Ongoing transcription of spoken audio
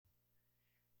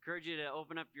encourage you to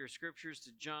open up your scriptures to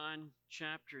John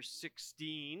chapter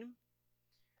 16.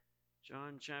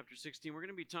 John chapter 16. We're going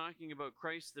to be talking about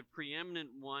Christ, the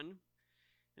preeminent one.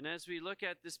 And as we look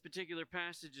at this particular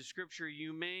passage of scripture,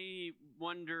 you may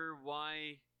wonder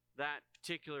why that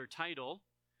particular title.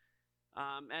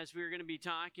 As we're going to be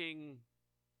talking,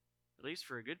 at least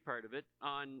for a good part of it,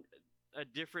 on a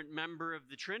different member of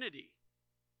the Trinity,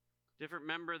 different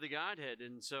member of the Godhead.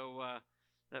 And so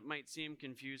that might seem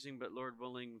confusing, but Lord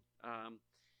willing,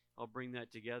 I'll bring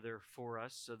that together for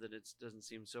us so that it doesn't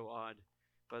seem so odd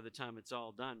by the time it's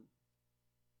all done.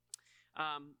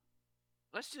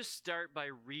 Let's just start by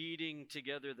reading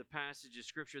together the passage of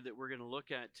Scripture that we're going to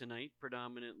look at tonight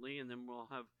predominantly, and then we'll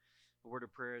have a word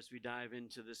of prayer as we dive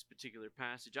into this particular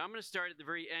passage. I'm going to start at the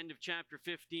very end of chapter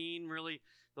 15, really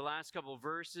the last couple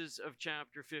verses of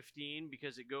chapter 15,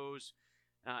 because it goes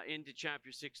into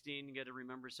chapter 16. You got to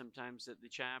remember sometimes that the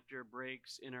chapter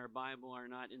breaks in our Bible are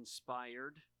not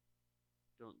inspired.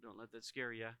 Don't let that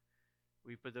scare you.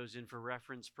 We put those in for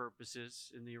reference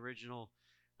purposes. In the original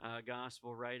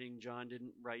gospel writing, John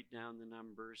didn't write down the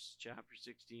numbers, chapter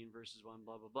 16, verses 1,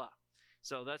 blah, blah, blah.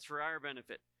 So that's for our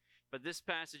benefit. But this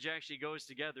passage actually goes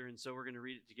together, and so we're going to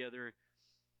read it together.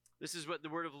 This is what the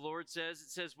word of the Lord says. It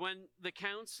says, "When the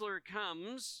counselor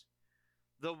comes,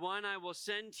 the one I will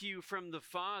send to you from the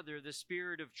Father, the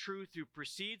Spirit of truth who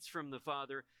proceeds from the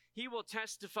Father, he will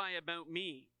testify about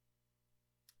me.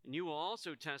 And you will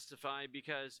also testify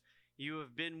because you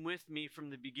have been with me from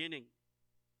the beginning.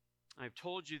 I've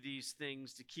told you these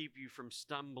things to keep you from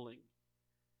stumbling."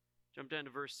 Jump down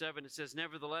to verse 7. It says,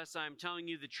 "Nevertheless, I am telling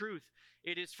you the truth.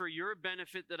 It is for your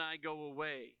benefit that I go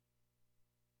away.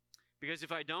 Because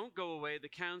if I don't go away, the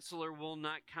counselor will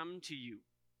not come to you.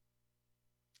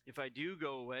 If I do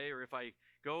go away, or if I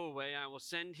go away, I will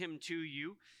send him to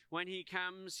you. When he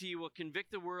comes, he will convict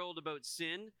the world about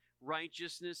sin,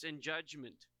 righteousness, and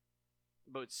judgment.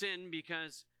 About sin,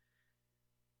 because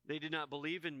they did not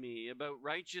believe in me. About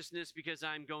righteousness, because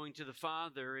I'm going to the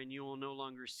Father, and you will no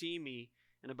longer see me.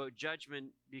 And about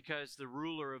judgment, because the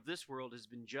ruler of this world has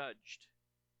been judged.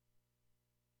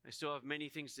 I still have many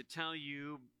things to tell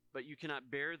you, but you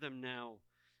cannot bear them now.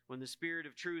 When the Spirit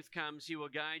of truth comes, he will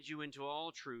guide you into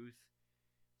all truth,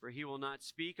 for he will not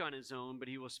speak on his own, but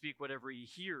he will speak whatever he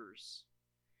hears.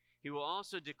 He will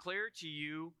also declare to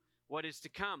you what is to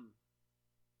come.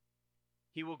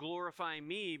 He will glorify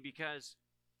me, because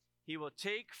he will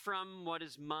take from what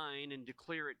is mine and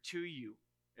declare it to you.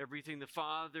 Everything the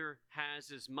Father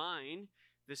has is mine.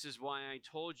 This is why I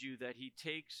told you that he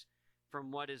takes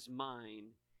from what is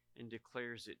mine and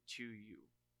declares it to you."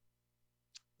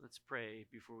 Let's pray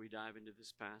before we dive into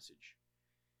this passage.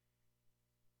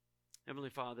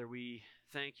 Heavenly Father, we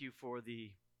thank you for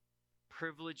the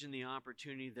privilege and the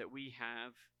opportunity that we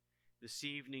have this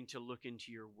evening to look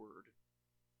into your word.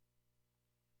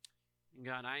 And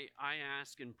God, I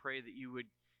ask and pray that you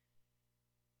would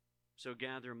so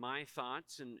gather my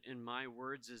thoughts and my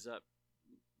words as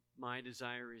my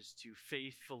desire is to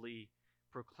faithfully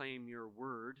proclaim your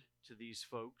word to these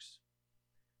folks.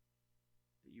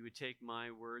 That you would take my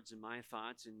words and my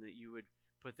thoughts and that you would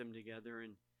put them together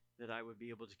and that I would be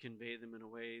able to convey them in a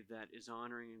way that is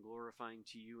honoring and glorifying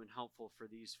to you and helpful for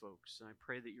these folks. And I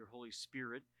pray that your Holy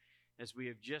Spirit, as we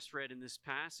have just read in this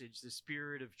passage, the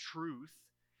Spirit of truth,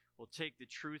 will take the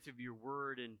truth of your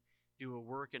word and do a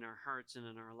work in our hearts and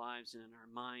in our lives and in our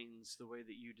minds the way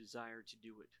that you desire to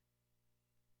do it.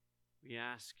 We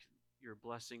ask your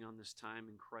blessing on this time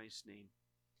in Christ's name.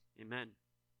 Amen.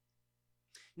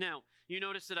 Now, you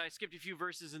notice that I skipped a few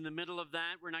verses in the middle of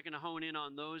that. We're not going to hone in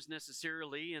on those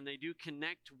necessarily, and they do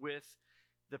connect with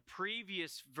the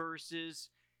previous verses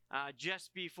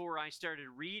just before I started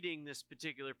reading this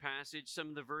particular passage. Some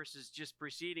of the verses just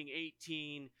preceding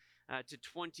 18 to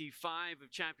 25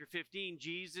 of chapter 15,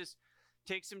 Jesus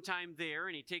takes some time there,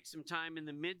 and he takes some time in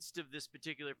the midst of this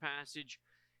particular passage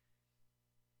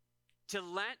to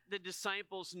let the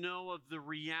disciples know of the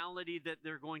reality that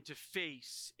they're going to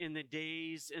face in the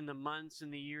days and the months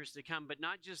and the years to come. But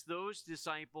not just those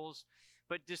disciples,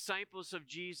 but disciples of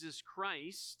Jesus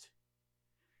Christ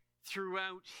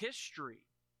throughout history.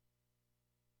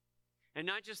 And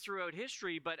not just throughout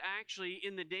history, but actually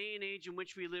in the day and age in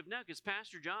which we live now. Because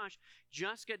Pastor Josh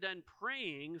just got done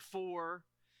praying for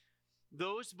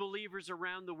those believers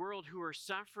around the world who are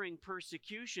suffering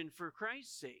persecution for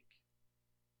Christ's sake.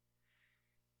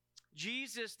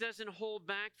 Jesus doesn't hold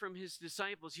back from his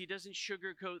disciples. He doesn't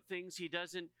sugarcoat things. He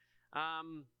doesn't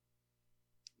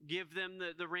give them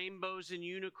the rainbows and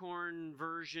unicorn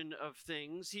version of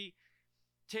things. He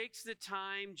takes the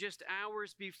time just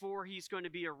hours before he's going to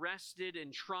be arrested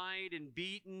and tried and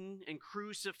beaten and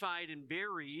crucified and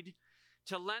buried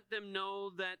to let them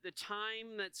know that the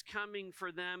time that's coming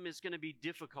for them is going to be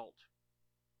difficult.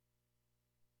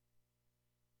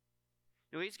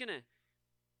 Now, he's going to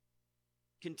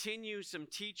continue some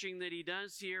teaching that he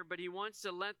does here, but he wants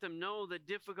to let them know that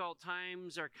difficult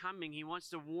times are coming. He wants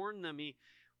to warn them. He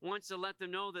wants to let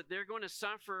them know that they're going to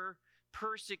suffer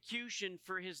persecution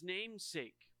for his name's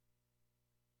sake.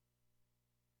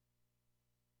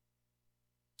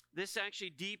 This actually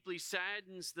deeply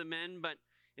saddens the men, but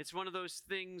it's one of those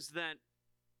things that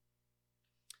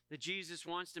Jesus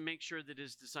wants to make sure that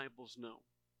his disciples know.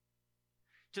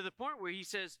 To the point where he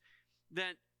says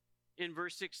that in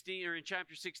verse 16, or in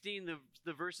chapter 16,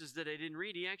 the verses that I didn't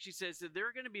read, he actually says that there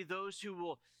are going to be those who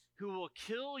will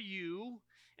kill you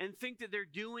and think that they're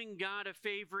doing God a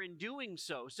favor in doing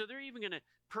so. So they're even going to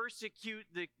persecute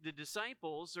the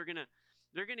disciples. They're going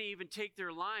to even take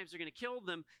their lives. They're going to kill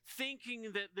them,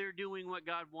 thinking that they're doing what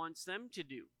God wants them to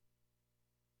do.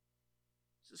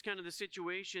 This is kind of the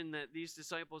situation that these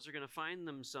disciples are going to find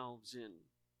themselves in.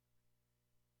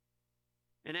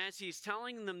 And as he's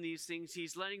telling them these things,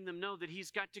 he's letting them know that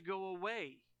he's got to go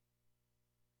away.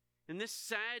 And this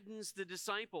saddens the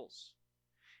disciples.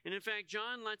 And in fact,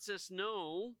 John lets us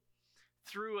know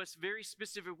through a very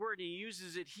specific word. He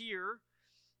uses it here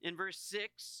in verse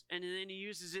 6, and then he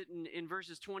uses it in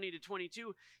verses 20 to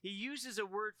 22. He uses a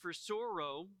word for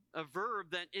sorrow, a verb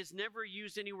that is never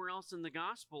used anywhere else in the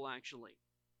gospel, actually.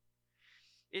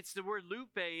 It's the word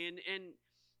lupe, and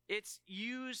it's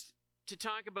used to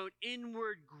talk about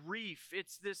inward grief.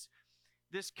 It's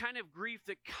this kind of grief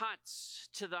that cuts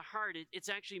to the heart. It's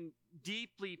actually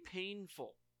deeply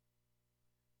painful.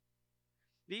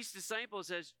 These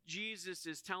disciples, as Jesus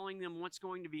is telling them what's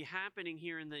going to be happening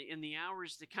here in the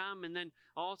hours to come, and then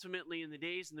ultimately in the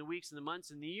days and the weeks and the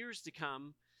months and the years to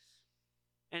come,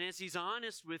 and as he's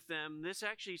honest with them, this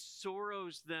actually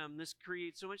sorrows them. This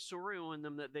creates so much sorrow in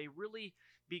them that they really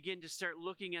begin to start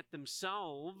looking at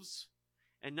themselves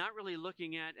and not really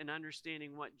looking at and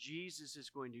understanding what Jesus is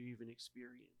going to even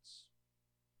experience.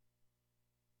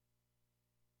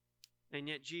 And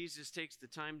yet Jesus takes the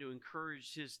time to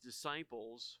encourage his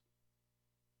disciples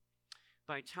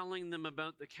by telling them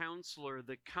about the counselor,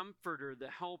 the comforter, the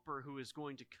helper who is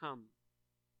going to come.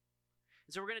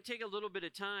 And so we're going to take a little bit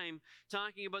of time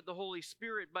talking about the Holy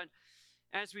Spirit, but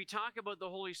as we talk about the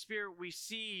Holy Spirit, we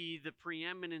see the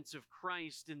preeminence of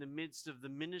Christ in the midst of the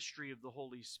ministry of the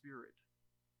Holy Spirit.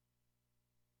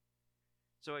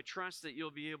 So I trust that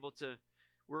you'll be able to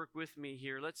work with me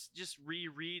here. Let's just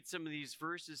reread some of these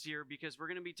verses here, because we're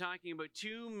going to be talking about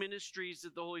two ministries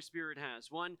that the Holy Spirit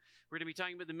has. One, we're going to be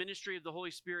talking about the ministry of the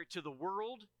Holy Spirit to the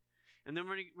world, and then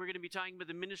we're going to be talking about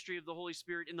the ministry of the Holy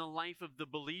Spirit in the life of the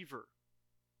believer.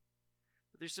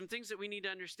 But there's some things that we need to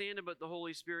understand about the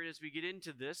Holy Spirit as we get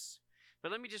into this.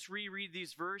 But let me just reread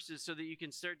these verses so that you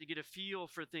can start to get a feel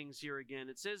for things here again.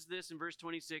 It says this in verse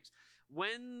 26,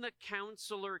 when the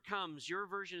counselor comes, your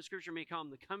version of Scripture may call him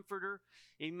the comforter.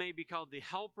 He may be called the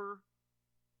helper,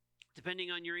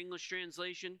 depending on your English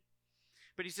translation.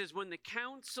 But he says, when the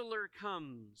counselor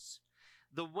comes,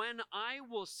 the one I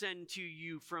will send to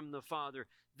you from the Father,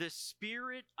 the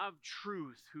Spirit of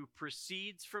truth who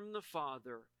proceeds from the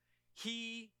Father,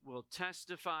 he will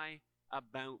testify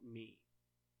about me.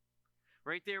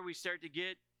 Right there, we start to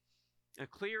get a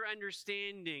clear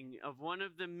understanding of one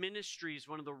of the ministries,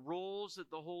 one of the roles that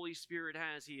the Holy Spirit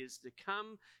has. He is to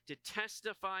come to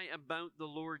testify about the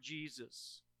Lord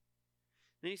Jesus.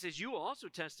 Then he says, you will also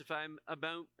testify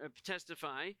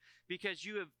because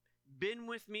you have been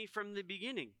with me from the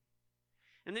beginning.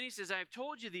 And then he says, I have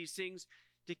told you these things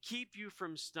to keep you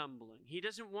from stumbling. He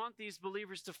doesn't want these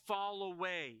believers to fall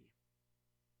away.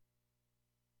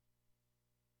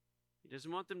 He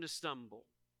doesn't want them to stumble,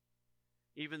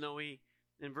 even though he,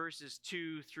 in verses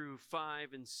 2 through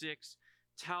 5 and 6,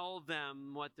 tell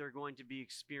them what they're going to be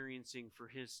experiencing for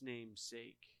his name's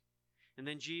sake. And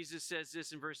then Jesus says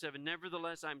this in verse 7,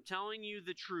 nevertheless, I'm telling you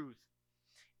the truth.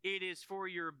 It is for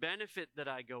your benefit that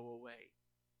I go away.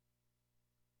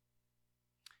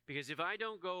 Because if I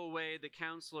don't go away, the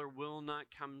counselor will not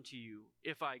come to you.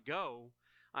 If I go,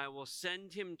 I will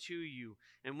send him to you.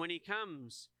 And when he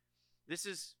comes, this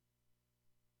is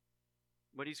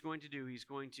what he's going to do. He's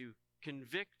going to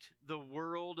convict the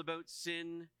world about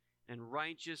sin and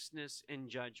righteousness and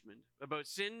judgment. About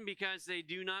sin because they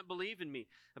do not believe in me.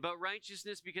 About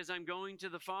righteousness because I'm going to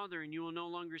the Father and you will no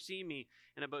longer see me.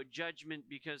 And about judgment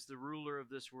because the ruler of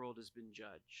this world has been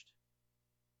judged.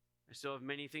 I still have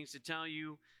many things to tell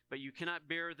you, but you cannot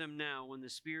bear them now. When the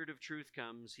Spirit of truth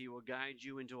comes, he will guide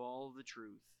you into all the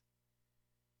truth.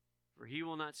 For he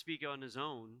will not speak on his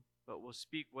own, but will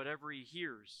speak whatever he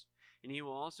hears, and he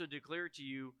will also declare to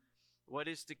you what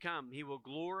is to come. He will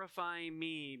glorify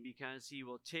me, because he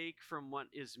will take from what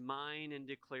is mine and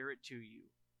declare it to you.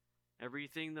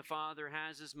 Everything the Father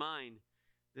has is mine.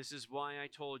 This is why I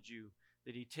told you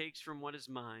that he takes from what is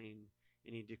mine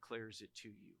and he declares it to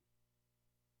you.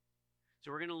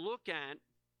 So we're going to look at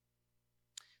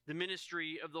the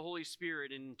ministry of the Holy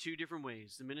Spirit in two different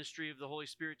ways. The ministry of the Holy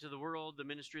Spirit to the world, the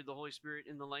ministry of the Holy Spirit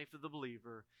in the life of the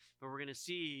believer. But we're going to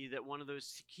see that one of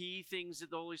those key things that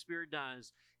the Holy Spirit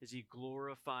does is he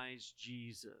glorifies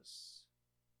Jesus.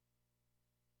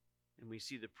 And we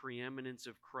see the preeminence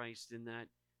of Christ in that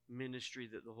ministry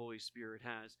that the Holy Spirit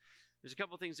has. There's a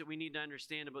couple things that we need to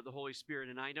understand about the Holy Spirit,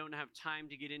 and I don't have time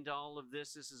to get into all of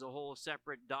this. This is a whole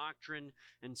separate doctrine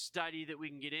and study that we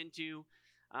can get into.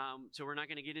 So we're not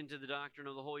going to get into the doctrine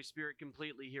of the Holy Spirit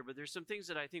completely here, but there's some things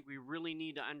that I think we really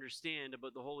need to understand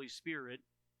about the Holy Spirit.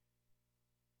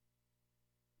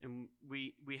 And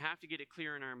we have to get it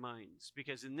clear in our minds,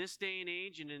 because in this day and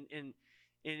age and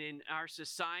in our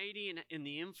society and in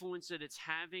the influence that it's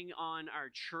having on our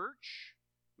church,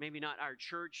 maybe not our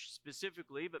church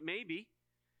specifically, but maybe,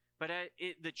 but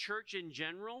the church in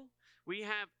general, we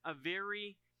have a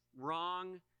very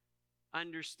wrong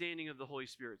understanding of the Holy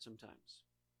Spirit sometimes.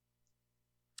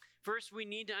 First, we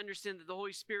need to understand that the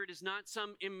Holy Spirit is not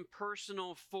some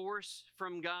impersonal force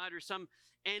from God or some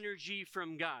energy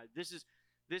from God. This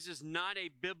is not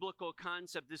a biblical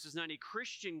concept. This is not a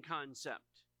Christian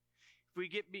concept.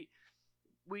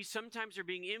 We sometimes are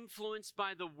being influenced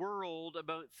by the world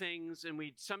about things, and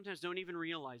we sometimes don't even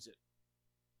realize it.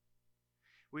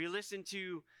 We listen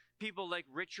to people like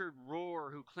Richard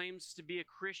Rohr, who claims to be a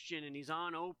Christian, and he's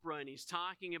on Oprah, and he's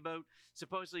talking about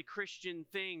supposedly Christian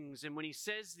things, and when he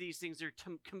says these things, they're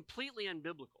completely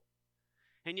unbiblical.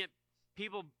 And yet,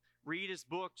 people read his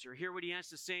books or hear what he has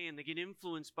to say, and they get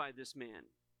influenced by this man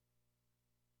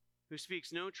who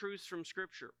speaks no truths from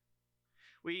Scripture.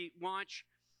 We watch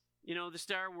the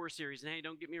Star Wars series. And hey,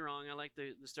 don't get me wrong, I like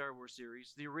the Star Wars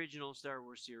series, the original Star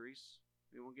Wars series.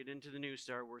 We won't get into the new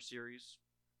Star Wars series.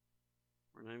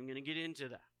 We're not even going to get into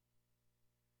that.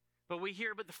 But we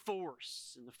hear about the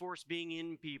Force, and the Force being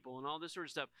in people, and all this sort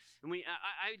of stuff. And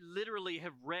I literally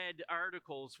have read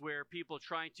articles where people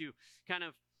try to kind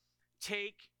of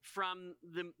take from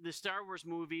the Star Wars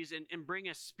movies and bring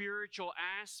a spiritual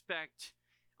aspect,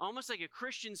 almost like a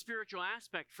Christian spiritual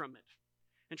aspect from it,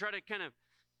 and try to kind of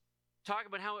talk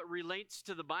about how it relates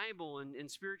to the Bible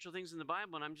and spiritual things in the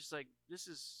Bible. And I'm just like, this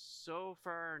is so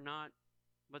far not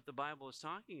what the Bible is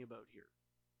talking about here.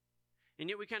 And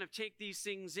yet we kind of take these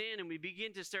things in and we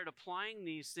begin to start applying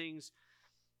these things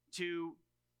to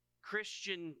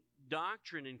Christian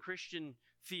doctrine and Christian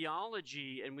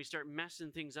theology, and we start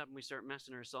messing things up and we start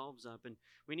messing ourselves up. And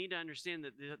we need to understand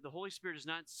that the Holy Spirit is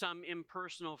not some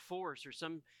impersonal force or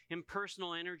some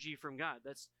impersonal energy from God.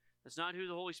 That's not who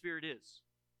the Holy Spirit is.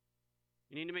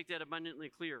 We need to make that abundantly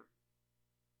clear.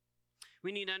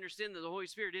 We need to understand that the Holy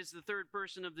Spirit is the third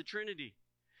person of the Trinity.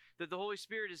 That the Holy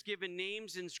Spirit is given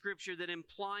names in Scripture that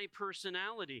imply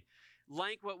personality,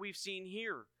 like what we've seen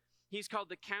here. He's called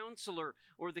the Counselor,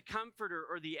 or the Comforter,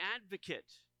 or the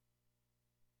Advocate,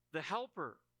 the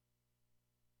Helper.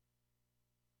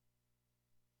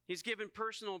 He's given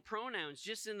personal pronouns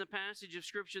just in the passage of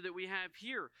Scripture that we have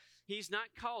here. He's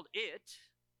not called it.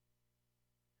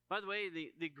 By the way,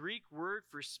 the Greek word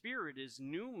for spirit is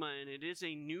pneuma, and it is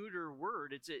a neuter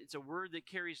word. It's a word that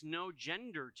carries no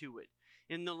gender to it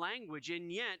in the language.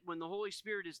 And yet, when the Holy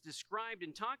Spirit is described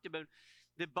and talked about,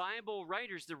 the Bible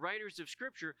writers, the writers of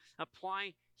Scripture,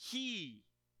 apply he,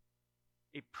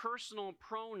 a personal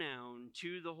pronoun,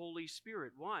 to the Holy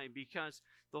Spirit. Why? Because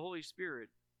the Holy Spirit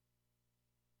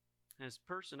has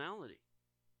personality.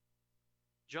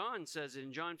 John says it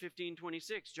in John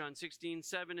 15:26, John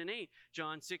 16:7 and 8,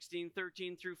 John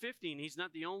 16:13 through 15. He's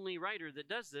not the only writer that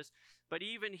does this, but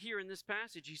even here in this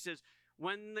passage, he says,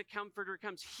 when the Comforter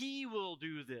comes, he will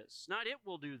do this, not it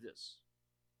will do this.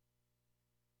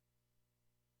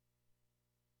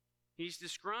 He's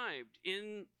described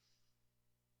in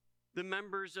the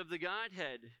members of the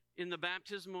Godhead in the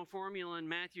baptismal formula in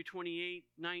Matthew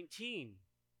 28:19.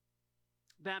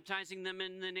 Baptizing them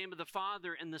in the name of the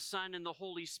Father and the Son and the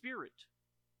Holy Spirit.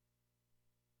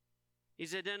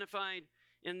 He's identified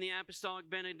in the apostolic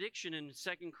benediction in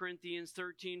 2 Corinthians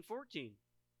 13:14.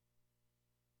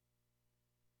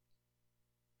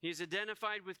 He's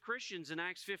identified with Christians in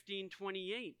Acts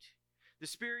 15:28. The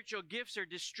spiritual gifts are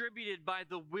distributed by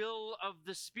the will of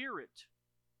the Spirit.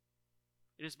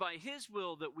 It is by His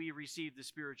will that we receive the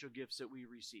spiritual gifts that we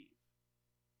receive.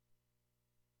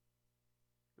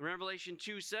 In Revelation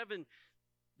 2:7,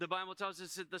 the Bible tells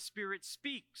us that the Spirit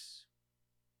speaks.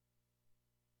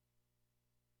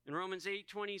 In Romans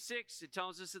 8:26, it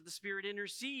tells us that the Spirit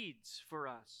intercedes for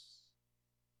us.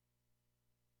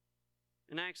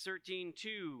 In Acts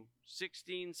 13:2, 6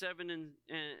 and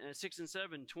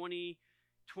 7, 20,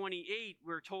 28,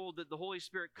 we're told that the Holy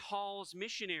Spirit calls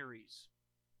missionaries,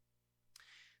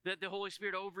 that the Holy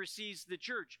Spirit oversees the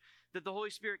church, that the Holy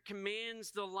Spirit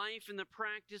commands the life and the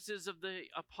practices of the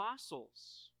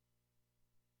apostles.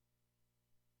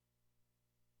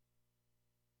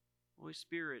 Holy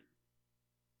Spirit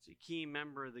is a key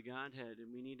member of the Godhead,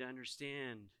 and we need to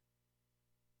understand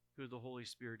who the Holy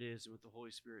Spirit is and what the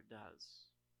Holy Spirit does.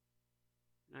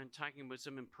 And I'm talking about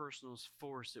some impersonal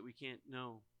force that we can't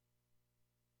know.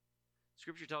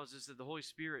 Scripture tells us that the Holy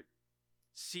Spirit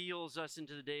seals us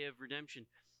into the day of redemption.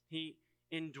 He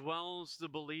indwells the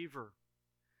believer,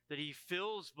 that He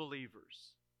fills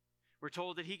believers. We're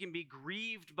told that He can be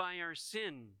grieved by our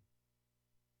sin.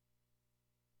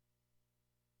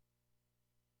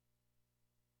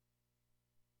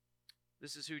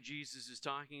 This is who Jesus is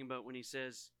talking about when He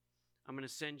says, I'm going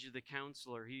to send you the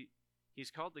counselor.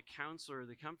 He's called the counselor,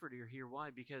 the comforter here.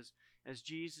 Why? Because as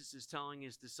Jesus is telling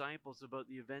His disciples about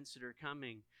the events that are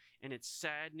coming, and it's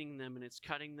saddening them and it's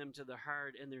cutting them to the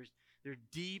heart, and they're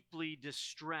deeply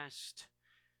distressed,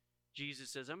 Jesus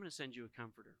says, I'm going to send you a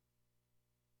comforter.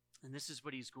 And this is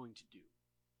what He's going to do.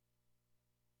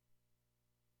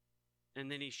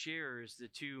 And then He shares the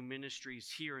two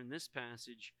ministries here in this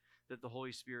passage that the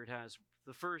Holy Spirit has.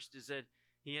 The first is that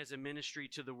He has a ministry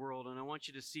to the world. And I want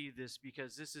you to see this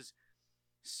because this is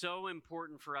so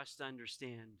important for us to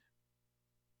understand.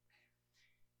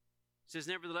 It says,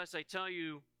 nevertheless, I tell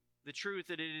you the truth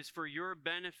that it is for your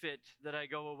benefit that I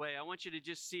go away. I want you to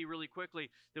just see really quickly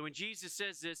that when Jesus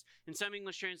says this, in some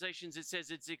English translations it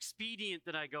says it's expedient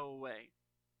that I go away.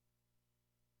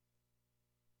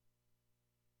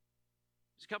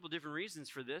 There's a couple different reasons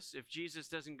for this. If Jesus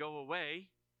doesn't go away,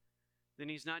 then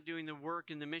He's not doing the work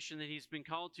and the mission that He's been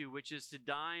called to, which is to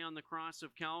die on the cross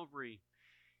of Calvary,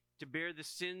 to bear the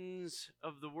sins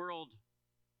of the world,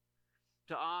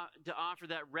 to offer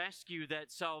that rescue,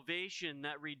 that salvation,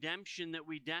 that redemption that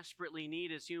we desperately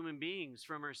need as human beings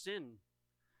from our sin.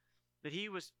 That He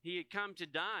had come to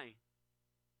die,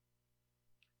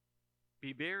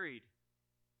 be buried,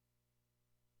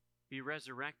 be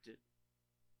resurrected,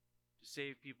 to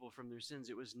save people from their sins.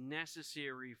 It was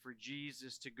necessary for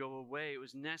Jesus to go away. It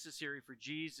was necessary for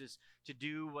Jesus to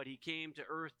do what He came to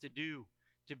earth to do,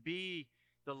 to be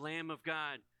the Lamb of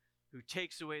God who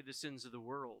takes away the sins of the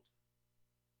world.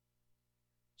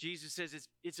 Jesus says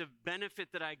it's a benefit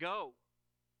that I go.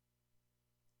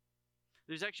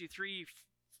 There's actually three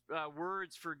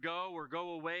words for go or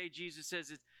go away. Jesus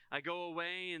says I go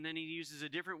away, and then He uses a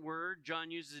different word. John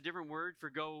uses a different word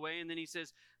for go away, and then He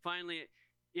says, finally,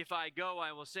 if I go,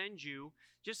 I will send you.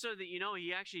 Just so that you know,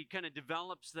 He actually kind of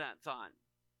develops that thought.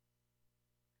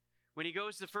 When He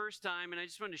goes the first time, and I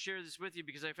just wanted to share this with you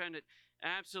because I found it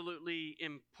absolutely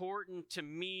important to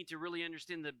me to really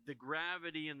understand the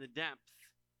gravity and the depth.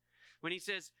 When He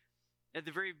says at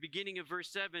the very beginning of verse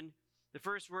 7, the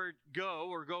first word go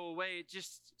or go away, it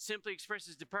just simply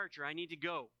expresses departure. I need to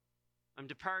go. I'm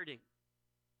departing.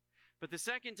 But the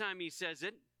second time He says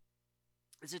it,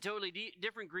 it's a totally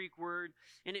different Greek word,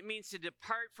 and it means to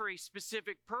depart for a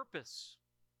specific purpose.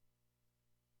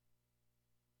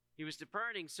 He was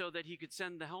departing so that He could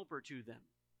send the helper to them.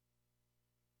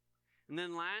 And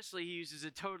then lastly, He uses a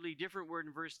totally different word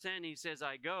in verse 10. He says,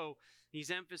 I go.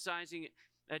 He's emphasizing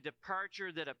a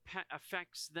departure that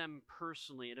affects them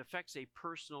personally. It affects a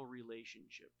personal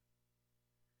relationship.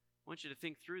 I want you to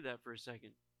think through that for a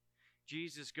second.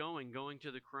 Jesus going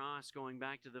to the cross, going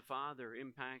back to the Father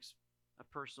impacts a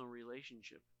personal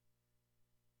relationship.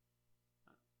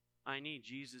 I need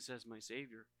Jesus as my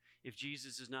Savior. If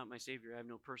Jesus is not my Savior, I have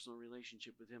no personal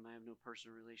relationship with Him. I have no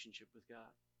personal relationship with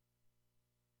God.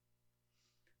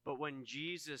 But when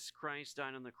Jesus Christ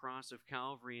died on the cross of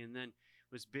Calvary and then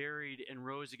was buried and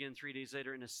rose again 3 days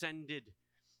later and ascended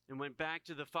and went back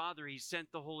to the Father, He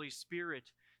sent the Holy Spirit.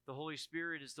 The Holy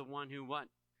Spirit is the one who what?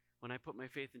 When I put my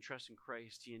faith and trust in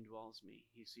Christ, He indwells me.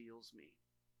 He seals me.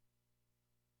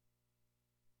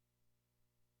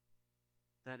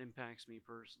 That impacts me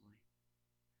personally.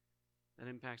 That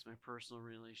impacts my personal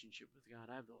relationship with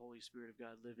God. I have the Holy Spirit of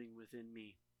God living within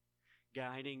me,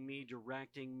 guiding me,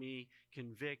 directing me,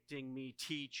 convicting me,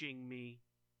 teaching me.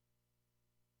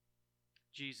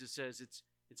 Jesus says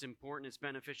it's important, it's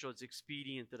beneficial, it's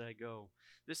expedient that I go.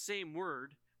 This same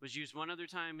word, was used one other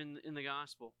time in the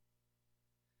gospel.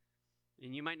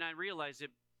 And you might not realize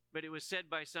it, but it was said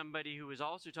by somebody who was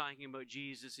also talking about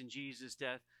Jesus and Jesus'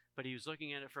 death, but he was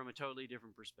looking at it from a totally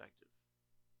different perspective.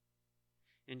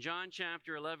 In John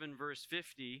chapter 11, verse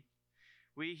 50,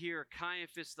 we hear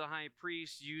Caiaphas the high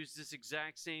priest use this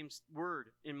exact same word.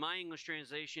 In my English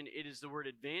translation, it is the word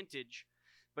advantage,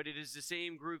 but it is the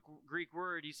same Greek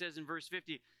word. He says in verse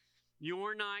 50,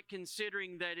 "You're not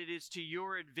considering that it is to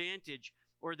your advantage,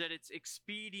 or that it's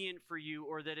expedient for you,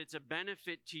 or that it's a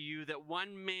benefit to you that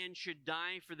one man should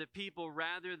die for the people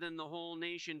rather than the whole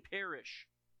nation perish."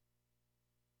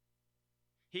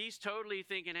 He's totally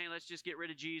thinking, hey, let's just get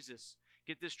rid of Jesus.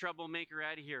 Get this troublemaker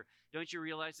out of here. Don't you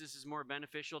realize this is more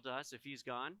beneficial to us if he's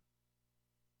gone?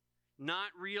 Not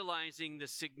realizing the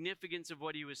significance of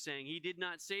what he was saying. He did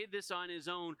not say this on his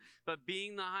own, but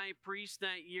being the high priest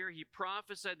that year, he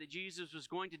prophesied that Jesus was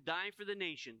going to die for the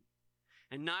nation.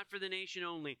 And not for the nation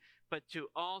only, but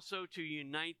also to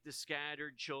unite the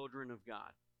scattered children of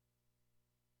God.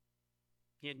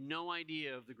 He had no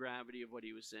idea of the gravity of what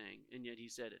he was saying, and yet he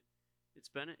said it.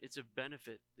 It's a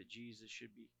benefit that Jesus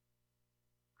should be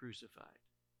crucified.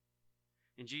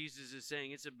 And Jesus is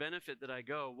saying, it's a benefit that I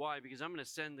go. Why? Because I'm going to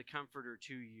send the Comforter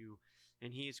to you,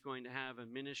 and he's going to have a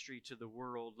ministry to the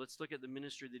world. Let's look at the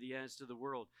ministry that he has to the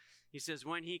world. He says,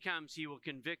 when he comes, he will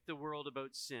convict the world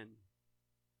about sin.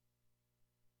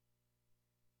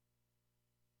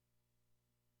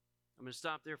 I'm going to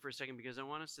stop there for a second because I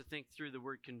want us to think through the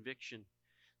word conviction.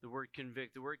 The word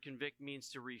convict. The word convict means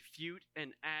to refute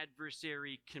an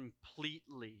adversary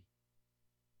completely.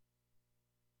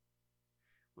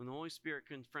 When the Holy Spirit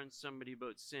confronts somebody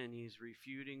about sin, he's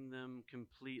refuting them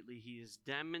completely. He is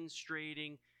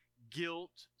demonstrating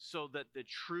guilt so that the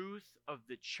truth of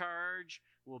the charge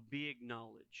will be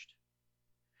acknowledged.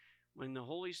 When the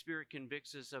Holy Spirit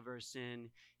convicts us of our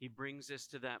sin, he brings us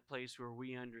to that place where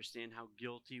we understand how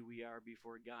guilty we are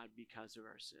before God because of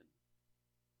our sin.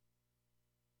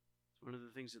 It's one of the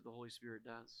things that the Holy Spirit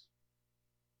does.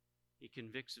 He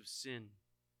convicts of sin.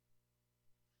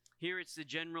 Here it's the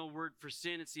general word for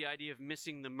sin. It's the idea of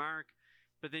missing the mark.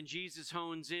 But then Jesus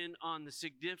hones in on the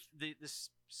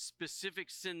specific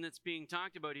sin that's being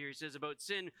talked about here. He says about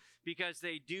sin, because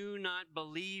they do not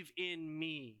believe in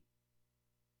me.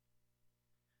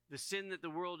 The sin that the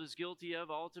world is guilty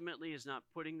of ultimately is not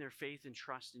putting their faith and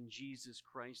trust in Jesus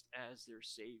Christ as their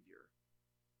Savior.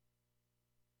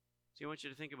 See, I want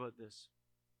you to think about this.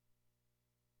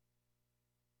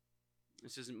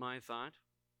 This isn't my thought.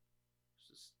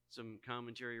 This is some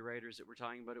commentary writers that were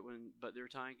talking about it, but they're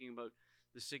talking about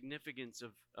the significance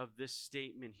of this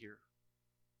statement here.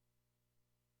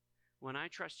 When I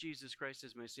trust Jesus Christ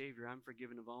as my Savior, I'm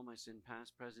forgiven of all my sin,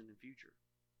 past, present, and future.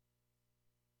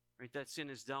 Right? That sin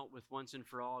is dealt with once and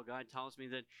for all. God tells me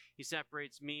that he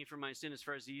separates me from my sin as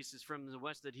far as the east is from the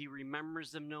west, that he remembers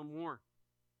them no more.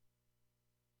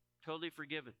 Totally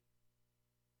forgiven.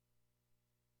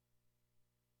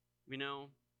 We know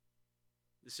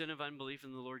the sin of unbelief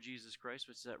in the Lord Jesus Christ,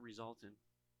 what's that result in?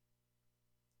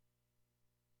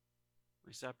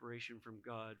 My separation from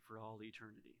God for all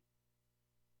eternity.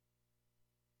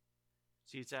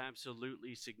 See, it's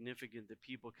absolutely significant that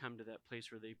people come to that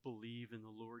place where they believe in the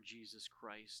Lord Jesus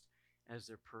Christ as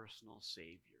their personal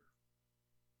Savior.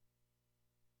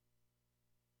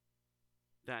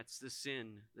 That's the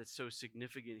sin that's so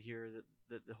significant here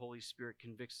that the Holy Spirit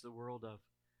convicts the world of,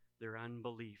 their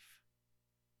unbelief.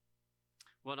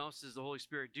 What else does the Holy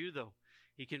Spirit do, though?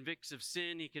 He convicts of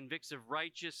sin. He convicts of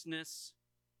righteousness.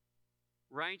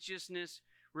 Righteousness,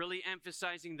 really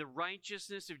emphasizing the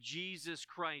righteousness of Jesus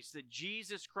Christ, that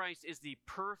Jesus Christ is the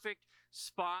perfect,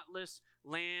 spotless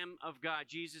Lamb of God.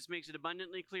 Jesus makes it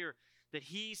abundantly clear that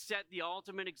he set the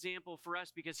ultimate example for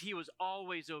us because he was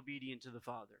always obedient to the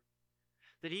Father.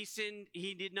 That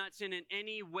he did not sin in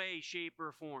any way, shape,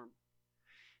 or form.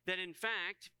 That in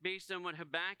fact, based on what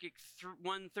Habakkuk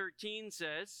 1:13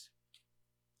 says,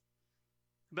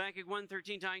 Habakkuk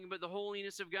 1:13, talking about the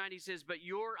holiness of God, he says, but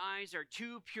your eyes are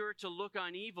too pure to look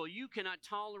on evil. You cannot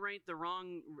tolerate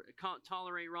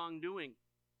wrongdoing.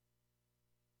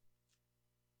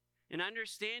 And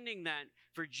understanding that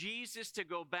for Jesus to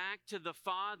go back to the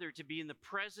Father, to be in the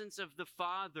presence of the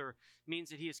Father, means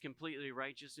that he is completely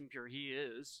righteous and pure. He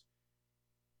is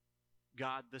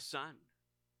God the Son.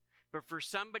 But for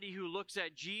somebody who looks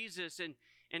at Jesus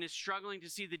and is struggling to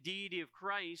see the deity of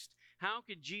Christ, how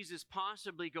could Jesus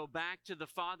possibly go back to the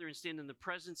Father and stand in the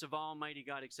presence of Almighty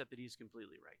God except that he's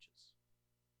completely righteous?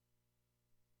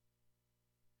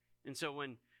 And so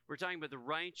when we're talking about the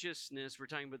righteousness, we're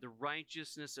talking about the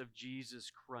righteousness of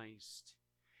Jesus Christ.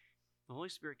 The Holy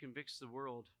Spirit convicts the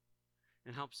world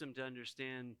and helps them to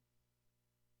understand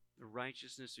the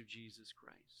righteousness of Jesus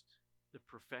Christ, the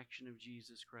perfection of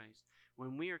Jesus Christ.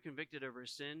 When we are convicted of our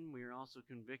sin, we are also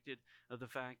convicted of the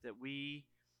fact that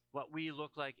what we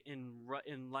look like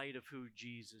in light of who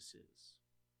Jesus is.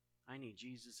 I need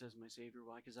Jesus as my Savior.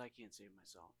 Why? Because I can't save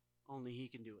myself. Only He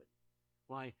can do it.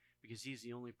 Why? Because He's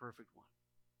the only perfect one.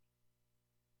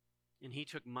 And He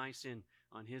took my sin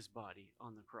on His body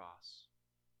on the cross.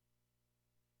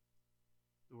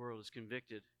 The world is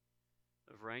convicted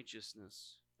of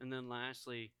righteousness. And then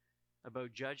lastly,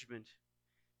 about judgment,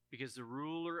 because the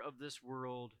ruler of this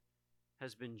world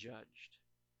has been judged.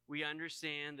 We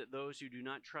understand that those who do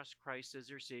not trust Christ as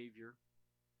their Savior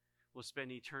will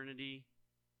spend eternity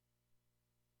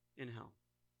in hell.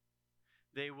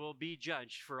 They will be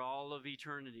judged for all of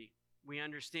eternity. We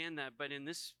understand that, but in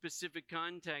this specific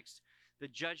context, the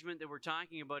judgment that we're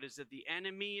talking about is that the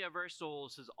enemy of our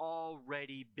souls has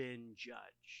already been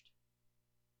judged.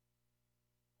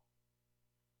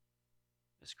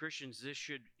 As Christians, this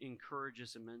should encourage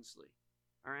us immensely.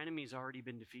 Our enemy's already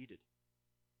been defeated.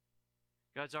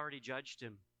 God's already judged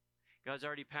him. God's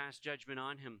already passed judgment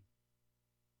on him.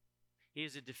 He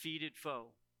is a defeated foe.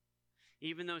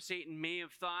 Even though Satan may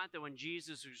have thought that when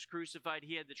Jesus was crucified,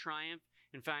 he had the triumph,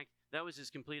 in fact, that was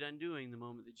his complete undoing the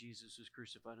moment that Jesus was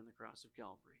crucified on the cross of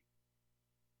Calvary.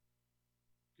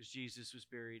 Because Jesus was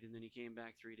buried and then he came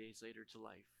back 3 days later to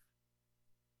life,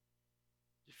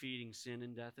 defeating sin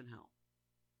and death and hell.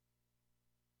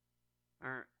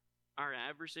 Our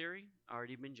adversary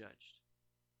already been judged,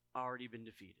 already been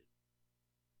defeated.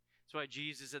 That's why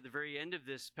Jesus at the very end of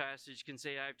this passage can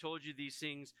say, I've told you these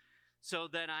things so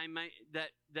that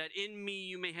that in me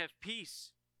you may have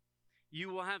peace. You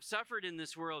will have suffered in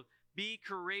this world. Be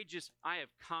courageous. I have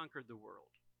conquered the world.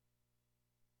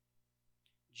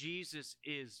 Jesus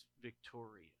is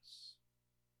victorious.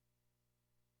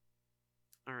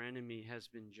 Our enemy has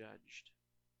been judged.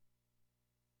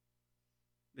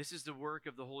 This is the work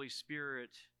of the Holy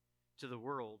Spirit to the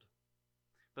world.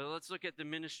 But let's look at the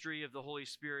ministry of the Holy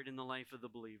Spirit in the life of the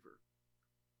believer.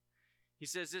 He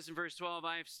says this in verse 12,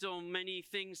 I have still many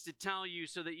things to tell you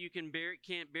so that you can't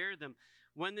bear them.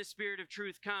 When the Spirit of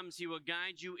truth comes, He will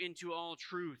guide you into all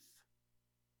truth.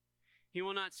 He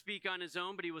will not speak on His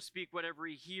own, but He will speak whatever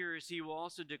He hears. He will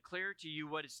also declare to you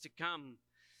what is to come.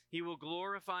 He will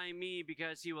glorify me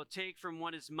because He will take from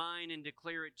what is mine and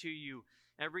declare it to you.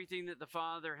 Everything that the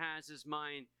Father has is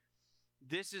mine.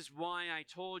 This is why I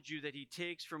told you that He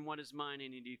takes from what is mine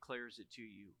and He declares it to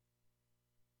you.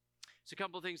 It's a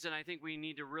couple of things that I think we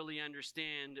need to really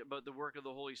understand about the work of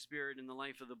the Holy Spirit in the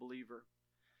life of the believer.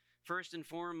 First and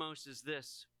foremost is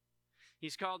this.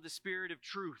 He's called the Spirit of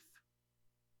truth.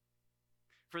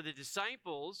 For the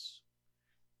disciples,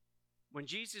 when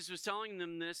Jesus was telling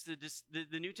them this,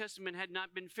 the New Testament had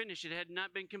not been finished. It had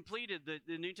not been completed.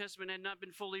 The New Testament had not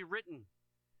been fully written.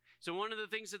 So one of the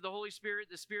things that the Holy Spirit,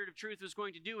 the Spirit of truth, was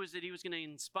going to do is that He was going to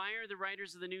inspire the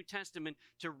writers of the New Testament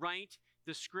to write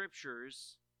the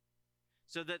Scriptures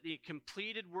so that the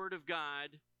completed Word of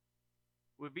God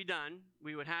would be done.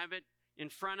 We would have it in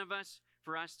front of us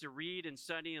for us to read and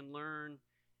study and learn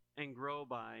and grow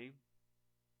by.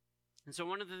 And so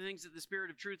one of the things that the Spirit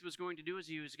of truth was going to do is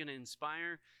He was going to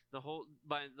inspire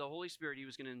by the Holy Spirit. He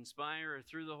was going to inspire, or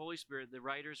through the Holy Spirit, the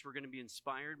writers were going to be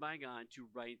inspired by God to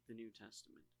write the New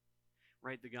Testament,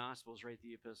 write the Gospels, write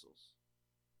the epistles.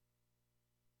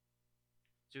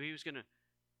 So He was going to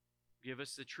give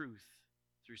us the truth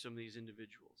through some of these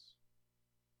individuals.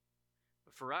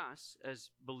 But for us,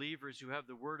 as believers who have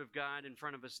the Word of God in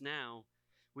front of us now,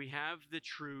 we have the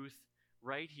truth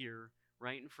right here,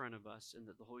 right in front of us, and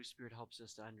that the Holy Spirit helps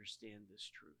us to understand this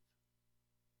truth.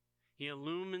 He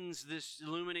illuminates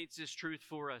this truth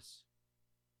for us.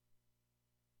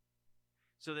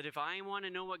 So that if I want to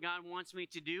know what God wants me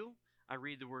to do, I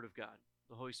read the Word of God.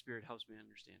 The Holy Spirit helps me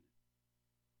understand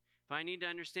it. If I need to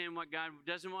understand what God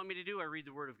doesn't want me to do, I read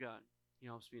the Word of God. He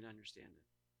helps me to understand it.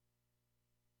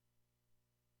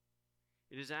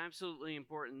 It is absolutely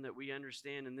important that we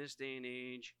understand in this day and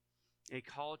age a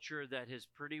culture that has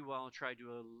pretty well tried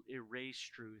to erase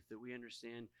truth, that we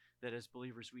understand that as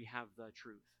believers we have the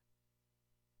truth,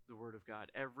 the Word of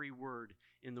God. Every word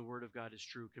in the Word of God is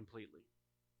true completely.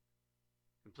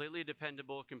 Completely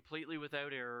dependable, completely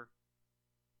without error.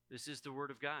 This is the Word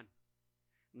of God.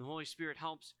 And the Holy Spirit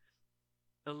helps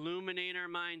illuminate our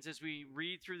minds as we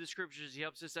read through the Scriptures. He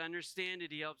helps us to understand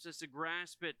it. He helps us to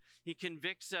grasp it. He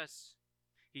convicts us.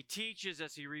 He teaches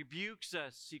us. He rebukes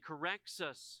us. He corrects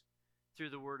us through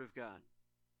the Word of God.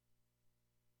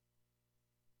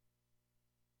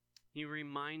 He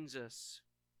reminds us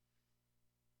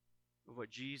of what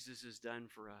Jesus has done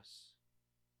for us.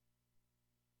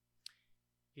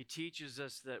 He teaches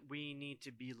us that we need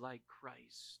to be like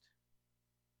Christ.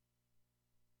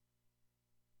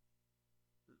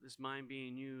 This mind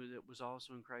being you that was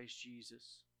also in Christ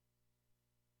Jesus.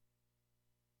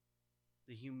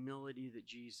 The humility that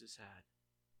Jesus had.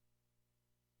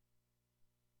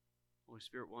 Holy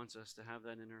Spirit wants us to have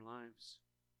that in our lives.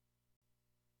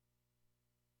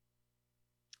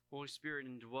 Holy Spirit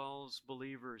indwells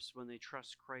believers when they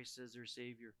trust Christ as their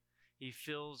Savior. He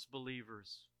fills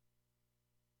believers.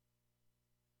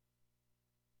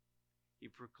 He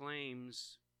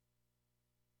proclaims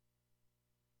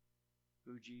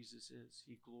who Jesus is.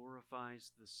 He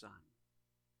glorifies the Son.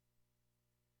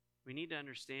 We need to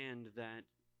understand that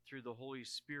through the Holy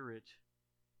Spirit,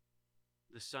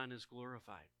 the Son is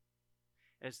glorified.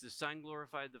 As the Son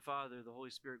glorified the Father, the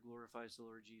Holy Spirit glorifies the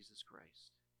Lord Jesus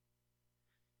Christ.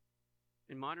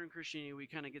 In modern Christianity, we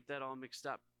kind of get that all mixed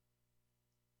up.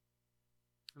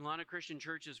 In a lot of Christian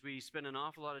churches, we spend an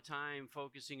awful lot of time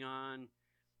focusing on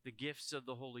the gifts of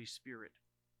the Holy Spirit.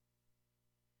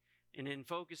 And in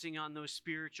focusing on those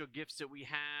spiritual gifts that we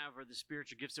have, or the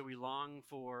spiritual gifts that we long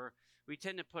for, we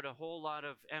tend to put a whole lot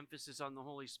of emphasis on the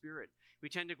Holy Spirit. We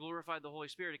tend to glorify the Holy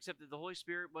Spirit, except that the Holy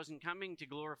Spirit wasn't coming to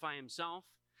glorify himself.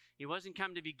 He wasn't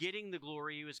come to be getting the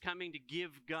glory. He was coming to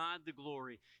give God the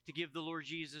glory, to give the Lord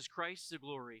Jesus Christ the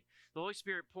glory. The Holy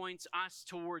Spirit points us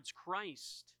towards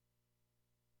Christ.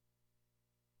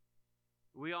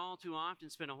 We all too often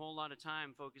spend a whole lot of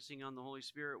time focusing on the Holy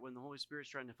Spirit when the Holy Spirit's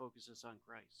trying to focus us on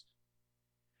Christ.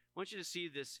 I want you to see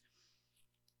this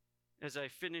as I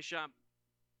finish up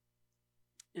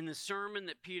in the sermon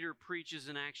that Peter preaches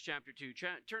in Acts chapter 2.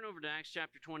 Turn over to Acts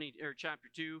chapter 20 or chapter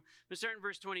 2. Let's start in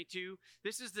verse 22.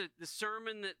 This is the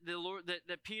sermon that the Lord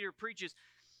that Peter preaches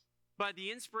by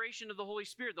the inspiration of the Holy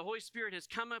Spirit. The Holy Spirit has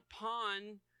come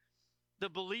upon the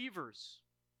believers.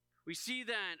 We see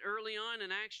that early on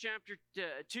in Acts chapter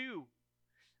 2.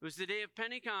 It was the day of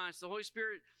Pentecost. The Holy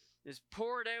Spirit is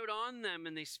poured out on them,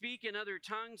 and they speak in other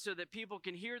tongues so that people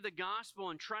can hear the gospel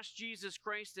and trust Jesus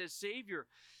Christ as Savior.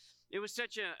 It was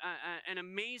such an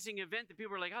amazing event that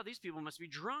people were like, oh, these people must be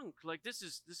drunk. Like, this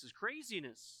is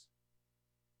craziness.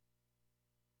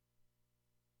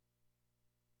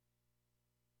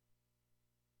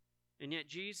 And yet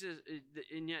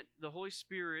the Holy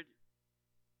Spirit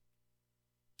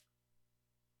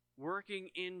working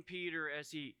in Peter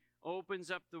as he opens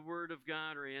up the Word of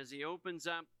God, or as he opens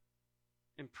up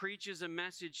and preaches a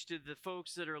message to the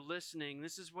folks that are listening.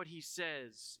 This is what he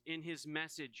says in his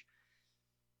message.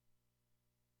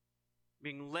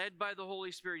 Being led by the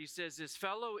Holy Spirit, he says, "His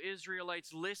fellow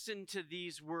Israelites, listen to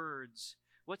these words."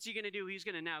 What's he going to do? He's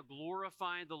going to now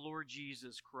glorify the Lord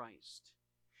Jesus Christ.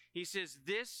 He says,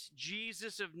 "This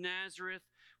Jesus of Nazareth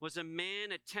was a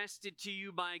man attested to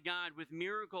you by God with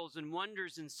miracles and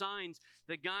wonders and signs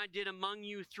that God did among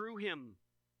you through him.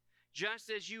 Just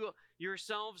as you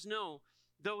yourselves know,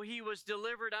 though he was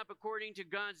delivered up according to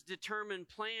God's determined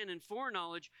plan and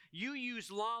foreknowledge, you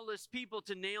used lawless people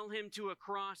to nail him to a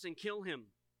cross and kill him.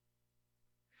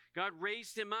 God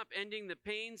raised him up, ending the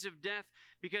pains of death,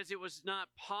 because it was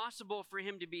not possible for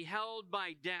him to be held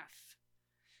by death.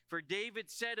 For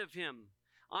David said of him,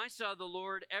 'I saw the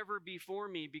Lord ever before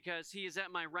me, because he is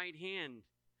at my right hand.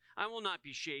 I will not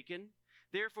be shaken.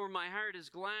 Therefore my heart is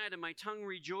glad and my tongue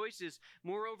rejoices.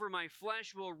 Moreover, my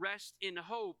flesh will rest in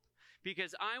hope,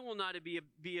 because I will not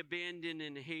be abandoned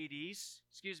in Hades.'"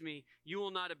 "You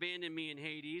will not abandon me in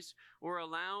Hades, or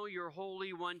allow your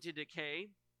Holy One to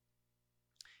decay.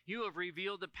 You have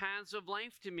revealed the paths of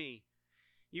life to me.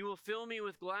 You will fill me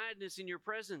with gladness in your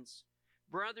presence.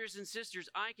 Brothers and sisters,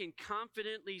 I can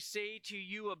confidently say to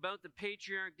you about the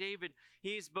patriarch David,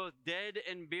 he is both dead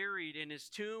and buried, and his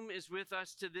tomb is with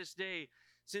us to this day.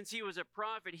 Since he was a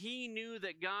prophet, he knew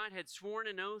that God had sworn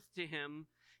an oath to him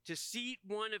to seat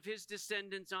one of his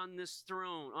descendants on his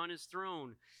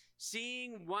throne.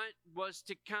 Seeing what was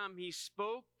to come, he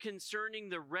spoke concerning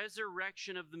the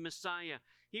resurrection of the Messiah.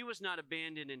 He was not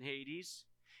abandoned in Hades,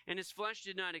 and his flesh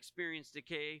did not experience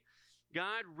decay.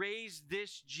 God raised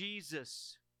this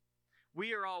Jesus.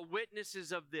 We are all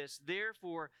witnesses of this.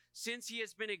 Therefore, since he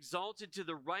has been exalted to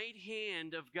the right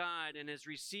hand of God and has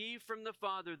received from the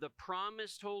Father the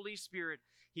promised Holy Spirit,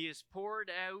 he has poured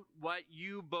out what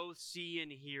you both see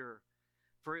and hear.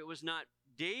 For it was not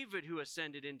David who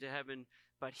ascended into heaven,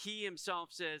 but he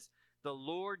himself says, 'The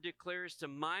Lord declares to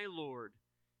my Lord,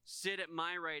 sit at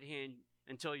my right hand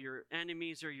until your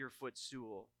enemies are your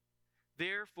footstool.'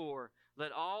 Therefore,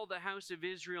 let all the house of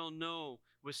Israel know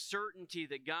with certainty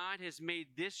that God has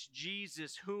made this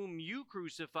Jesus, whom you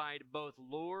crucified, both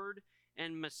Lord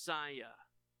and Messiah."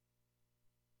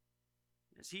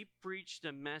 As he preached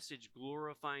a message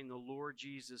glorifying the Lord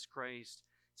Jesus Christ,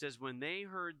 it says, when they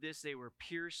heard this, they were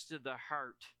pierced to the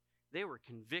heart. They were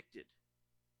convicted.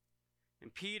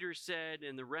 And Peter said,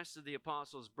 and the rest of the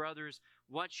apostles, brothers,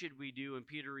 what should we do? And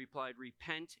Peter replied,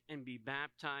 repent and be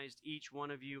baptized, each one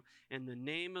of you, in the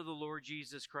name of the Lord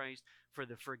Jesus Christ, for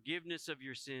the forgiveness of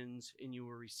your sins, and you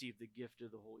will receive the gift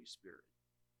of the Holy Spirit.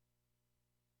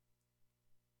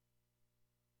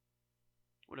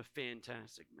 What a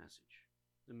fantastic message.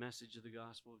 The message of the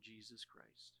gospel of Jesus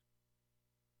Christ.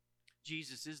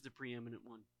 Jesus is the preeminent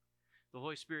one. The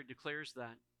Holy Spirit declares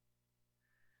that.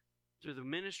 Through the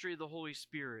ministry of the Holy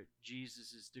Spirit,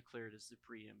 Jesus is declared as the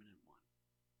preeminent one.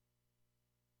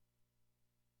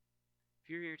 If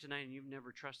you're here tonight and you've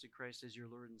never trusted Christ as your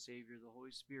Lord and Savior, the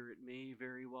Holy Spirit may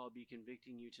very well be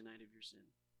convicting you tonight of your sin.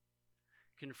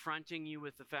 Confronting you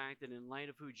with the fact that in light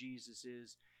of who Jesus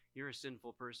is, you're a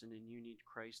sinful person and you need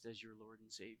Christ as your Lord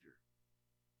and Savior.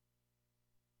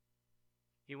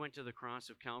 He went to the cross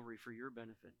of Calvary for your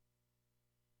benefit.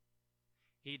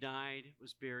 He died,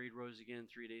 was buried, rose again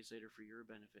 3 days later for your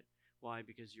benefit. Why?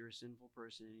 Because you're a sinful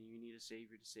person and you need a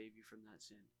Savior to save you from that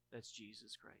sin. That's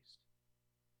Jesus Christ.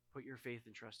 Put your faith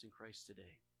and trust in Christ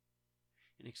today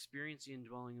and experience the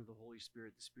indwelling of the Holy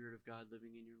Spirit, the Spirit of God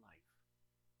living in your life,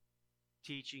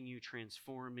 teaching you,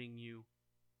 transforming you,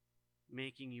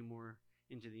 making you more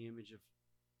into the image of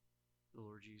the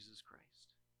Lord Jesus Christ.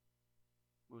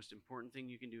 Most important thing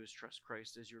you can do is trust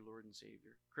Christ as your Lord and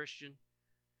Savior. Christian,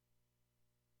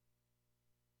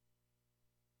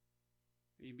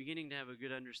 are you beginning to have a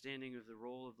good understanding of the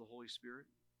role of the Holy Spirit?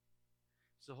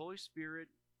 Is the Holy Spirit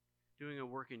doing a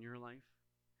work in your life?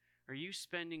 Are you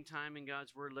spending time in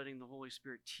God's Word, letting the Holy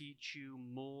Spirit teach you,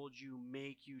 mold you,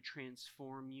 make you,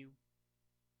 transform you?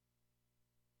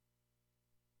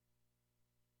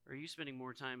 Or are you spending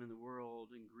more time in the world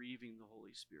and grieving the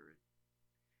Holy Spirit,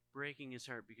 breaking His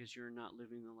heart because you're not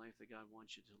living the life that God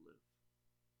wants you to live?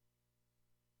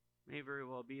 May very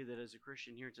well be that as a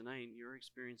Christian here tonight, you're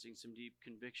experiencing some deep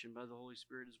conviction by the Holy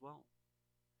Spirit as well.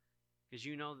 Because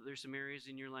you know that there's some areas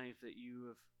in your life that you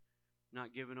have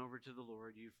not given over to the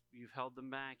Lord. You've held them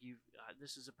back.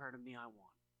 This is a part of me I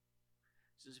want.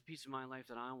 This is a piece of my life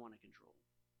that I want to control.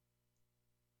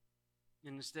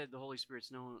 And instead, the Holy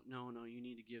Spirit's, no, you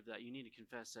need to give that. You need to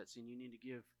confess that sin. You need to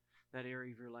give that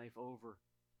area of your life over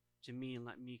to me and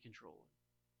let me control it.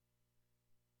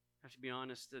 I have to be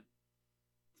honest that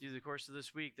through the course of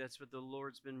this week, that's what the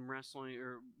Lord's been wrestling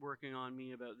or working on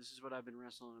me about. This is what I've been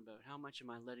wrestling about. How much am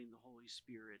I letting the Holy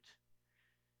Spirit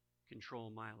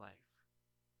control my life,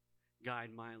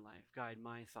 guide my life, guide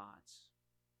my thoughts?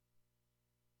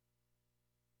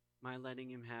 Am I letting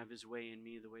Him have His way in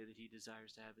me the way that He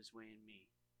desires to have His way in me?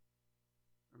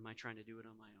 Or am I trying to do it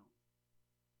on my own?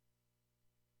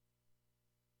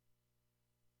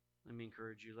 Let me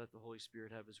encourage you, let the Holy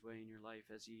Spirit have His way in your life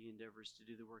as He endeavors to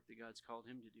do the work that God's called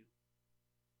Him to do.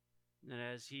 And that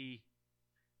as He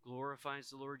glorifies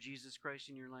the Lord Jesus Christ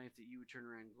in your life, that you would turn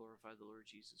around and glorify the Lord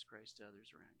Jesus Christ to others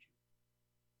around you.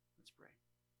 Let's pray.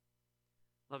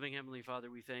 Loving Heavenly Father,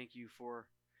 we thank You for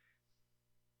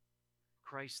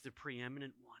Christ, the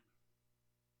preeminent one,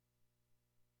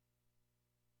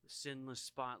 the sinless,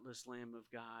 spotless Lamb of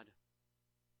God,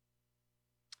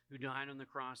 who died on the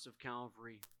cross of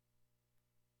Calvary,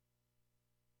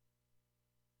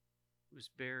 who was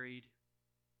buried,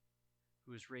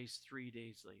 who was raised 3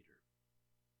 days later,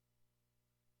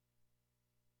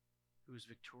 who is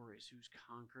victorious, who's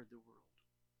conquered the world,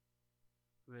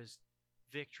 who has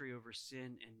victory over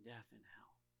sin and death and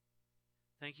hell.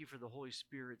 Thank You for the Holy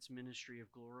Spirit's ministry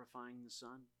of glorifying the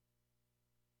Son,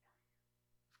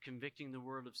 of convicting the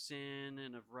world of sin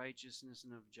and of righteousness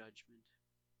and of judgment.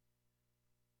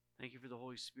 Thank You for the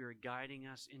Holy Spirit guiding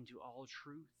us into all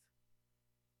truth.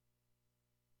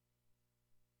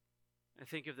 I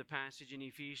think of the passage in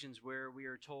Ephesians where we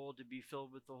are told to be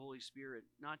filled with the Holy Spirit,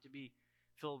 not to be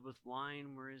filled with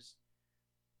wine,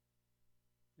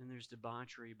 and there's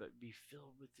debauchery, but be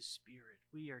filled with the Spirit.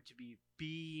 We are to be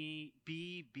being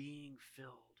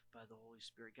filled by the Holy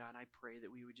Spirit. God, I pray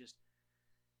that we would just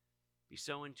be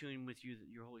so in tune with You that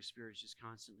Your Holy Spirit is just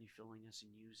constantly filling us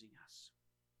and using us.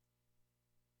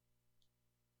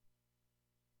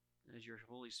 As Your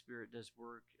Holy Spirit does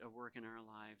a work in our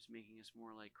lives, making us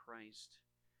more like Christ,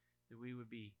 that we would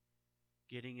be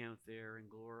getting out there and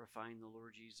glorifying the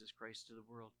Lord Jesus Christ to the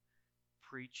world,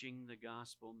 preaching the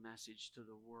gospel message to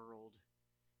the world,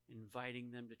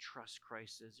 inviting them to trust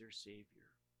Christ as their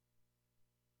Savior,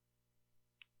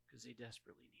 because they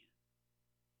desperately need it.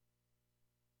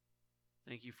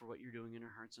 Thank You for what You're doing in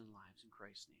our hearts and lives. In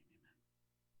Christ's name, amen.